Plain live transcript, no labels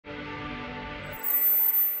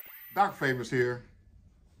Doc Favors here,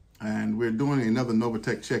 and we're doing another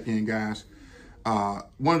Novatech check-in, guys.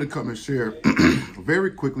 Wanted to come and share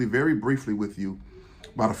very quickly, very briefly with you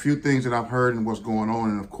about a few things that I've heard and what's going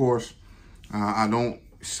on. And of course, I don't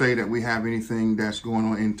say that we have anything that's going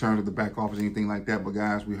on in terms of the back office, anything like that. But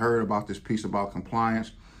guys, we heard about this piece about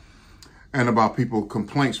compliance and about people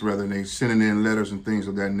complaints, rather, they sending in letters and things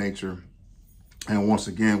of that nature. And once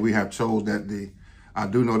again, we have chose that I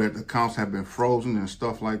do know that the accounts have been frozen and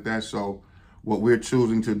stuff like that. So what we're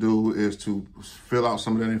choosing to do is to fill out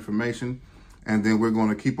some of that information, and then we're going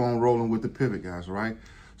to keep on rolling with the pivot, guys, right?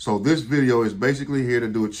 So this video is basically here to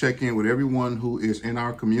do a check-in with everyone who is in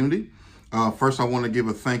our community. First, I want to give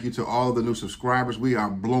a thank you to all of the new subscribers. We are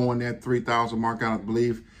blowing that 3,000 mark out. I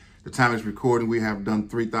believe the time it's recording, we have done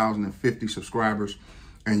 3,050 subscribers,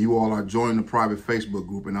 and you all are joining the private Facebook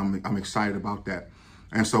group, and I'm excited about that.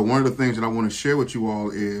 And so one of the things that I want to share with you all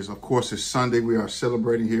is, of course, it's Sunday. We are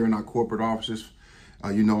celebrating here in our corporate offices.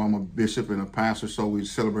 You know, I'm a bishop and a pastor, so we're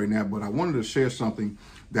celebrating that. But I wanted to share something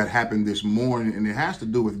that happened this morning, and it has to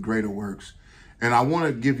do with greater works. And I want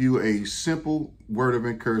to give you a simple word of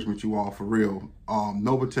encouragement, you all, for real.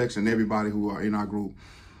 Novatech and everybody who are in our group.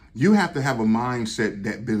 You have to have a mindset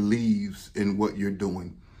that believes in what you're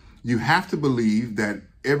doing. You have to believe that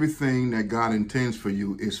everything that God intends for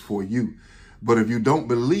you is for you. But if you don't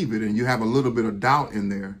believe it and you have a little bit of doubt in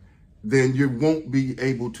there, then you won't be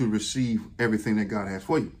able to receive everything that God has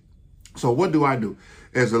for you. So what do I do?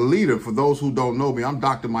 As a leader, for those who don't know me, I'm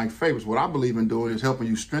Dr. Mike Favors. What I believe in doing is helping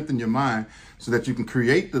you strengthen your mind so that you can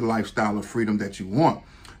create the lifestyle of freedom that you want.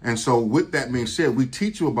 And so with that being said, we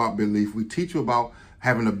teach you about belief. We teach you about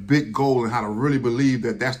having a big goal and how to really believe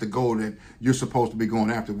that that's the goal that you're supposed to be going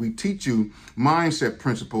after. We teach you mindset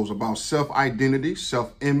principles about self-identity,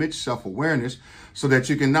 self-image, self-awareness, so that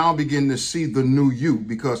you can now begin to see the new you.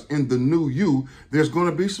 Because in the new you, there's going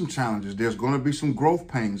to be some challenges. There's going to be some growth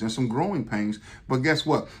pains and some growing pains. But guess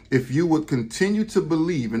what? If you would continue to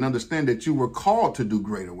believe and understand that you were called to do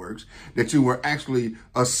greater works, that you were actually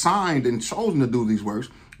assigned and chosen to do these works,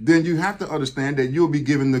 then you have to understand that you'll be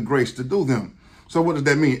given the grace to do them. So what does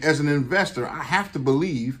that mean? As an investor, I have to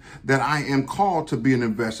believe that I am called to be an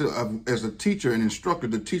investor, as a teacher and instructor,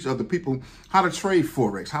 to teach other people how to trade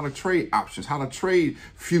Forex, how to trade options, how to trade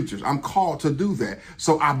futures. I'm called to do that.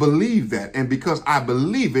 So I believe that. And because I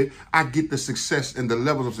believe it, I get the success and the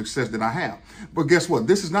levels of success that I have. But guess what?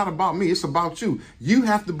 This is not about me. It's about you. You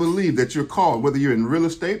have to believe that you're called, whether you're in real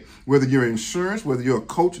estate, whether you're in insurance, whether you're a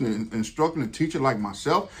coach and an instructor and a teacher like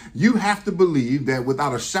myself. You have to believe that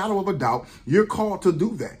without a shadow of a doubt, you're called to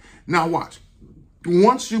do that. Now watch.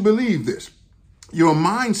 Once you believe this, your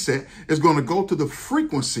mindset is going to go to the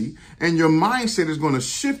frequency, and your mindset is going to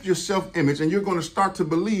shift your self-image, and you're going to start to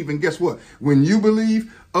believe. And guess what? When you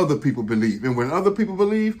believe, other people believe. And when other people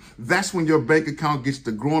believe, that's when your bank account gets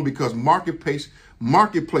to growing, because marketplace,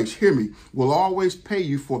 hear me, will always pay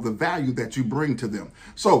you for the value that you bring to them.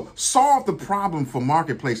 So solve the problem for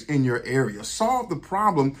marketplace in your area. Solve the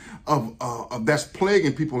problem of that's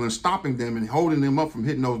plaguing people and stopping them and holding them up from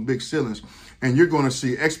hitting those big ceilings. And you're going to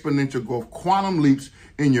see exponential growth, quantum leaps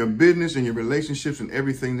in your business, in your relationships, and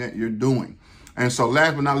everything that you're doing. And so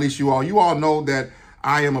last but not least, you all know that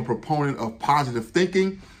I am a proponent of positive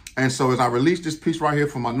thinking. And so as I release this piece right here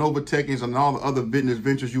from my Novatechians and all the other business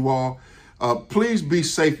ventures, you all, please be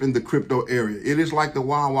safe in the crypto area. It is like the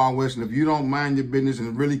Wild Wild West. And if you don't mind your business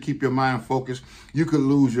and really keep your mind focused, you could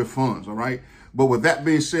lose your funds. All right. But with that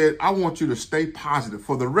being said, I want you to stay positive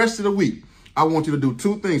for the rest of the week. I want you to do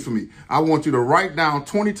two things for me. I want you to write down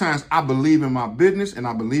 20 times, I believe in my business and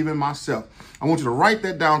I believe in myself. I want you to write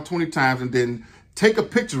that down 20 times and then take a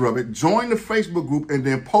picture of it, join the Facebook group, and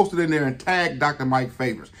then post it in there and tag Dr. Mike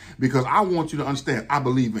Favors, because I want you to understand I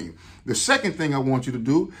believe in you. The second thing I want you to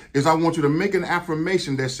do is I want you to make an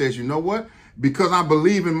affirmation that says, you know what? Because I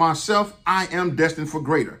believe in myself, I am destined for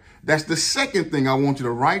greater. That's the second thing I want you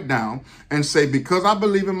to write down and say, because I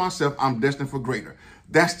believe in myself, I'm destined for greater.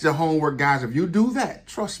 That's the homework, guys. If you do that,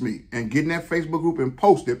 trust me, and get in that Facebook group and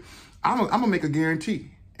post it, I'm going to make a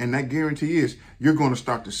guarantee. And that guarantee is you're going to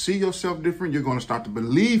start to see yourself different. You're going to start to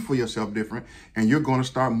believe for yourself different, and you're going to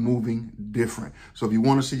start moving different. So if you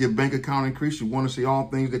want to see your bank account increase, you want to see all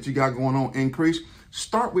things that you got going on increase,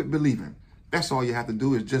 start with believing. That's all you have to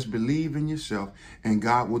do is just believe in yourself, and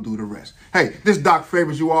God will do the rest. Hey, this is Doc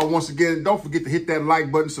Favors, you all. Once again, don't forget to hit that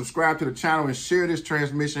like button, subscribe to the channel, and share this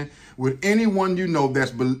transmission with anyone you know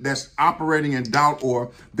that's operating in doubt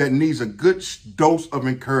or that needs a good dose of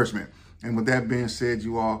encouragement. And with that being said,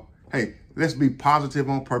 you all, hey, let's be positive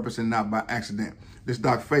on purpose and not by accident. This is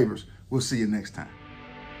Doc Favors. We'll see you next time.